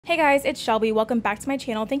Hey guys, it's Shelby. Welcome back to my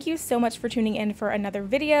channel. Thank you so much for tuning in for another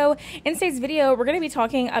video. In today's video, we're going to be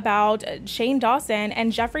talking about Shane Dawson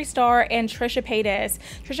and Jeffree Star and Trisha Paytas.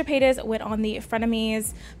 Trisha Paytas went on the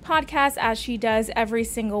Frenemies podcast as she does every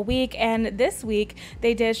single week, and this week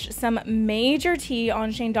they dished some major tea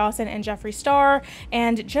on Shane Dawson and Jeffree Star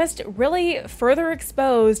and just really further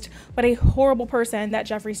exposed what a horrible person that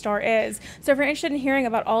Jeffree Star is. So if you're interested in hearing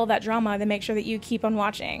about all of that drama, then make sure that you keep on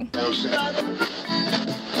watching.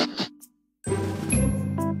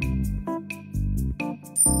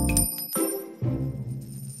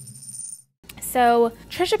 So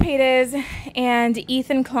Trisha Paytas and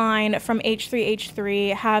Ethan Klein from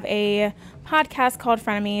H3H3 have a podcast called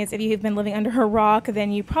Frenemies. If you've been living under a rock,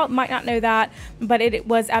 then you probably might not know that, but it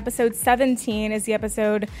was episode 17 is the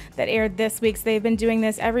episode that aired this week. So they've been doing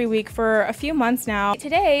this every week for a few months now.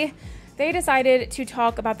 Today, they decided to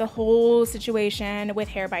talk about the whole situation with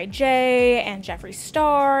Hair by Jay and Jeffree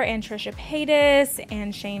Star and Trisha Paytas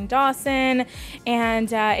and Shane Dawson.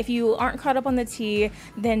 And if you aren't caught up on the tea,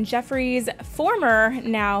 then Jeffree's former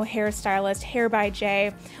now hairstylist, Hair by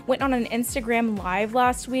Jay, went on an Instagram live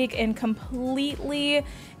last week and completely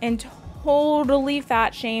and totally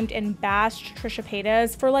fat shamed and bashed Trisha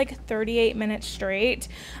Paytas for like 38 minutes straight.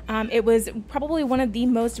 It was probably one of the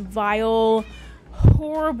most vile,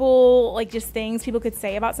 horrible, like, just things people could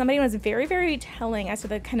say about somebody. It was very, very telling as to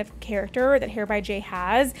the kind of character that Hair by Jay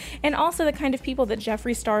has, and also the kind of people that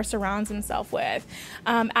Jeffree Star surrounds himself with.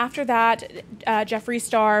 After that, Jeffree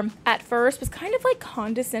Star at first was kind of like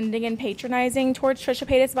condescending and patronizing towards Trisha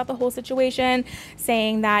Paytas about the whole situation,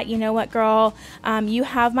 saying that, you know what, girl, you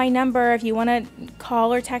have my number. If you want to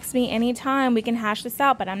call or text me anytime, we can hash this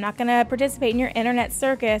out, but I'm not going to participate in your internet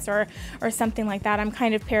circus or something like that. I'm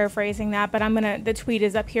kind of paraphrasing that, but the tweet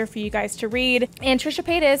is up here for you guys to read. And Trisha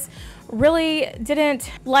Paytas really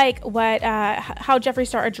didn't like how Jeffree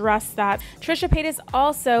Star addressed that. Trisha Paytas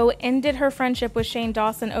also ended her friendship with Shane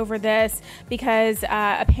Dawson over this because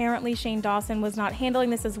apparently Shane Dawson was not handling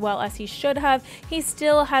this as well as he should have. He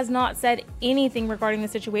still has not said anything regarding the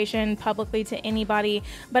situation publicly to anybody,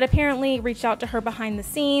 but apparently reached out to her behind the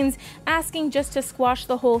scenes, asking just to squash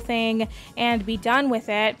the whole thing and be done with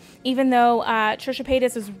it, even though Trisha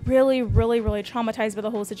Paytas was really, really, really traumatized by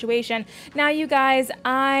the whole situation. Now, you guys,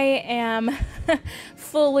 I am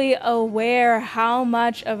fully aware how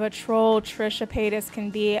much of a troll Trisha Paytas can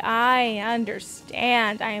be. I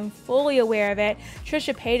understand. I am fully aware of it.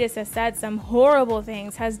 Trisha Paytas has said some horrible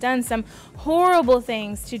things, has done some horrible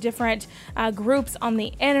things to different groups on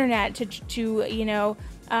the internet to you know,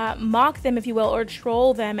 mock them, if you will, or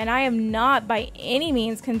troll them. And I am not by any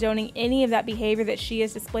means condoning any of that behavior that she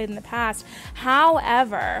has displayed in the past.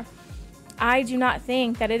 However, I do not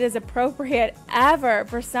think that it is appropriate ever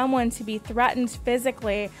for someone to be threatened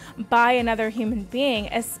physically by another human being,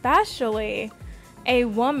 especially a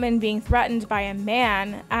woman being threatened by a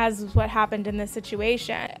man, as what happened in this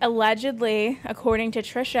situation. Allegedly, according to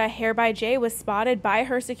Trisha, Hair by Jay was spotted by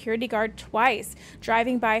her security guard twice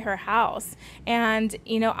driving by her house. And,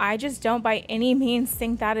 you know, I just don't by any means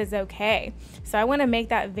think that is okay. So I want to make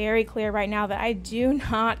that very clear right now that I do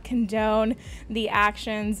not condone the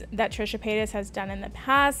actions that Trisha Paytas has done in the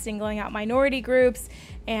past, singling out minority groups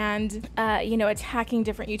and, you know, attacking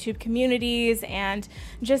different YouTube communities and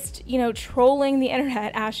just, you know, trolling the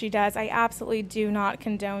internet as she does. I absolutely do not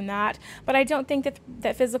condone that. But I don't think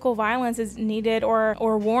that physical violence is needed or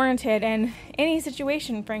warranted in any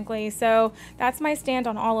situation, frankly. So that's my stand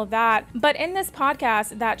on all of that. But in this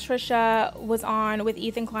podcast that Trisha was on with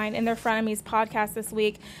Ethan Klein in their Frenemies podcast this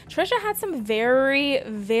week, Trisha had some very,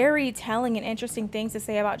 very telling and interesting things to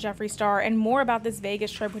say about Jeffree Star and more about this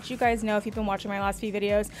Vegas trip, which you guys know if you've been watching my last few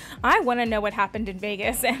videos. I want to know what happened in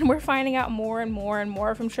Vegas, and we're finding out more and more and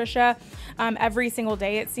more from Trisha every single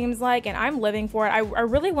day, it seems like, and I'm living for it. I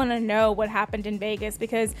really want to know what happened in Vegas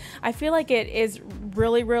because I feel like it is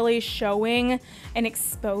really, really showing and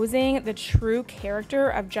exposing the true character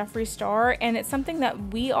of Jeffree Star, and it's something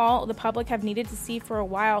that we all, the public, have needed to see for a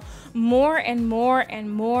while. More and more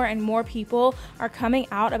and more and more people are coming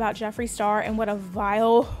out about Jeffree Star and what a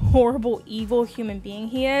vile, horrible, evil human being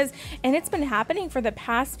he is, and it's been happening for the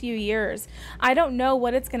past few years. I don't know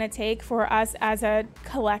what it's going to take for us as a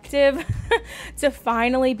collective to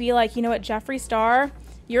finally be like, you know what, Jeffree Star,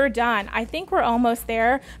 you're done. I think we're almost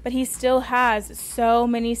there, but he still has so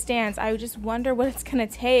many stands. I just wonder what it's going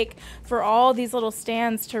to take for all these little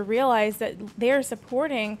stands to realize that they're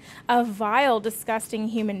supporting a vile, disgusting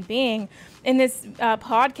human being. In this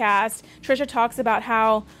podcast, Trisha talks about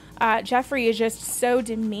how Jeffree is just so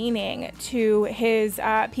demeaning to his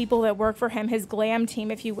people that work for him, his glam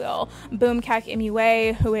team, if you will. Boomkak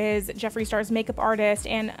MUA, who is Jeffree Star's makeup artist,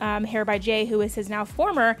 and Hair by Jay, who is his now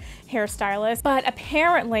former hairstylist. But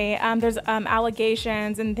apparently there's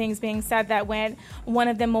allegations and things being said that when one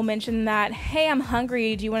of them will mention that, hey, I'm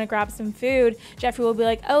hungry, do you want to grab some food? Jeffree will be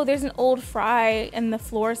like, oh, there's an old fry in the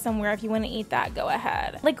floor somewhere, if you want to eat that, go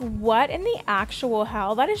ahead. Like, what in the actual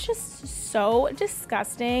hell? That is just so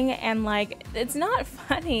disgusting, and like, it's not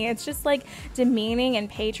funny. It's just like demeaning and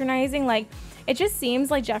patronizing. Like, it just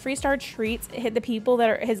seems like Jeffree Star treats the people that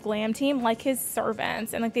are his glam team like his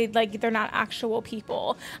servants, and they're not actual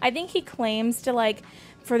people. I think he claims to like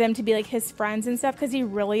for them to be like his friends and stuff, because he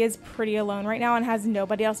really is pretty alone right now and has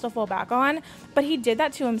nobody else to fall back on. But he did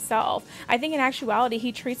that to himself. I think in actuality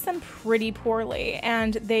he treats them pretty poorly,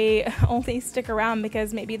 and they only stick around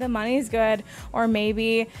because maybe the money's good, or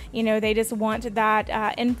maybe, you know, they just want that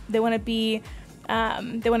and they want to be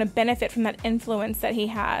they want to benefit from that influence that he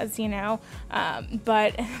has, you know.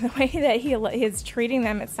 But the way that he is treating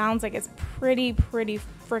them, it sounds like it's pretty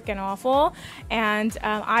freaking awful. And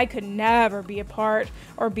I could never be a part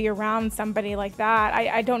or be around somebody like that.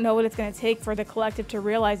 I don't know what it's going to take for the collective to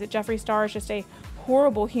realize that Jeffree Star is just a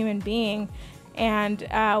horrible human being, and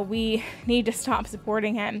we need to stop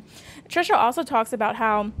supporting him. Trisha also talks about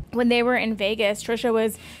how when they were in Vegas, Trisha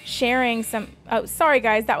was sharing some, oh, sorry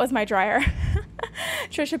guys, that was my dryer.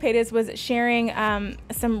 Trisha Paytas was sharing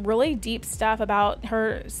some really deep stuff about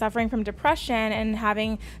her suffering from depression and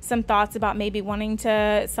having some thoughts about maybe wanting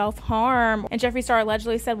to self-harm. And Jeffree Star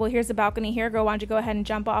allegedly said, well, here's a balcony here, girl, why don't you go ahead and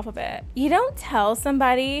jump off of it? You don't tell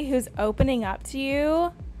somebody who's opening up to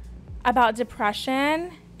you about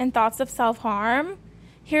depression and thoughts of self-harm,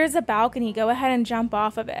 here's a balcony, go ahead and jump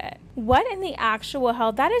off of it. What in the actual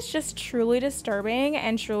hell? That is just truly disturbing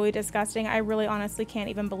and truly disgusting. I really honestly can't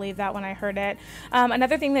even believe that when I heard it.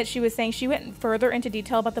 Another thing that she was saying, she went further into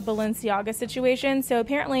detail about the Balenciaga situation. So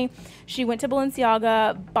apparently she went to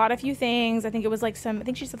Balenciaga, bought a few things. I think it was like I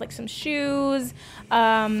think she said like some shoes,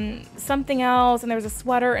 something else, and there was a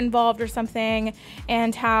sweater involved or something,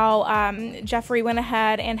 and how Jeffree went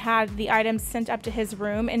ahead and had the items sent up to his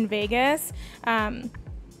room in Vegas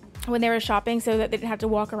when they were shopping, so that they didn't have to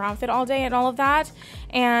walk around with it all day and all of that.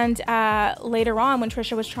 And later on, when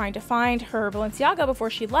Trisha was trying to find her Balenciaga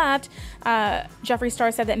before she left, Jeffree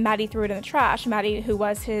Star said that Maddie threw it in the trash. Maddie, who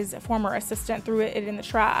was his former assistant, threw it in the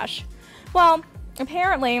trash. Well,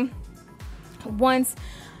 apparently, once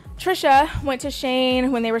Trisha went to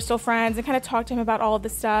Shane when they were still friends and kind of talked to him about all of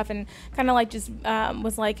this stuff, and kind of like just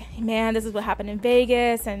was like, man, this is what happened in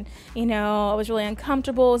Vegas, and you know, I was really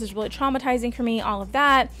uncomfortable, this is really traumatizing for me, all of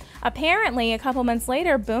that. Apparently, a couple months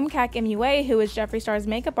later, Boomkak MUA, who is Jeffree Star's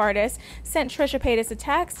makeup artist, sent Trisha Paytas a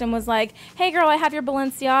text and was like, hey girl, I have your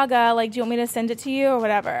Balenciaga, like, do you want me to send it to you or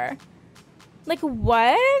whatever? Like,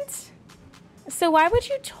 what? So why would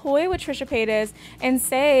you toy with Trisha Paytas and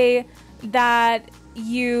say that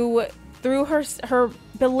you threw her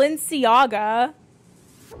Balenciaga,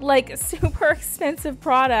 like super expensive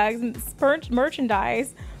products,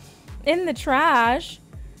 merchandise, in the trash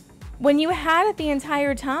when you had it the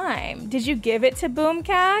entire time? Did you give it to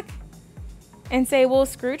Boomkak and say, well,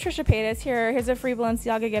 screw Trisha Paytas, here's a free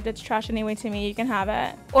Balenciaga gift, it's trash anyway to me, you can have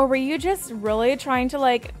it? Or were you just really trying to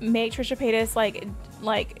like make Trisha Paytas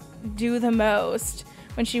like do the most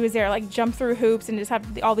when she was there, like jump through hoops and just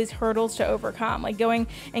have all these hurdles to overcome, like going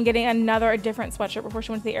and getting a different sweatshirt before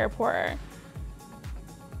she went to the airport?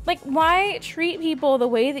 Like, why treat people the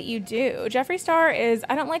way that you do? Jeffree Star is,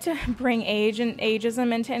 I don't like to bring age and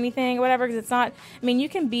ageism into anything or whatever, because it's not, I mean, you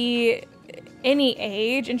can be any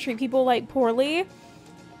age and treat people like poorly,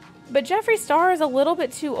 but Jeffree Star is a little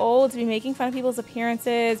bit too old to be making fun of people's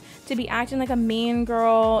appearances, to be acting like a mean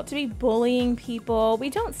girl, to be bullying people. We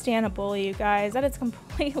don't stand a bully, you guys. That is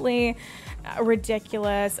completely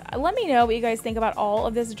ridiculous. Let me know what you guys think about all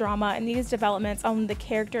of this drama and these developments on the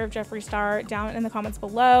character of Jeffree Star down in the comments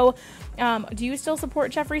below. Do you still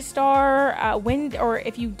support Jeffree Star? Or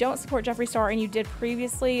if you don't support Jeffree Star and you did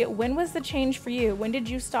previously, when was the change for you? When did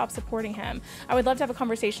you stop supporting him? I would love to have a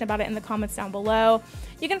conversation about it in the comments down below.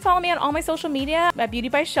 You can follow me on all my social media at Beauty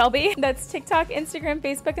by Shelby. That's TikTok, Instagram,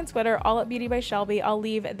 Facebook, and Twitter, all at Beauty by Shelby. I'll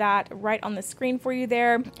leave that right on the screen for you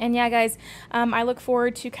there. And yeah, guys, I look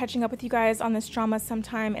forward to catching up with you guys guys on this drama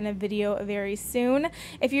sometime in a video very soon.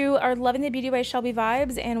 If you are loving the Beauty by Shelby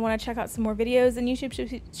vibes and want to check out some more videos, then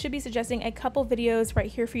YouTube should be suggesting a couple videos right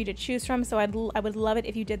here for you to choose from. So I would love it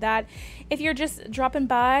if you did that. If you're just dropping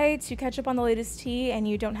by to catch up on the latest tea and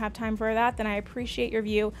you don't have time for that, then I appreciate your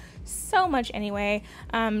view so much anyway.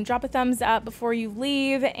 Drop a thumbs up before you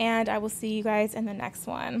leave, and I will see you guys in the next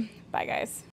one. Bye, guys.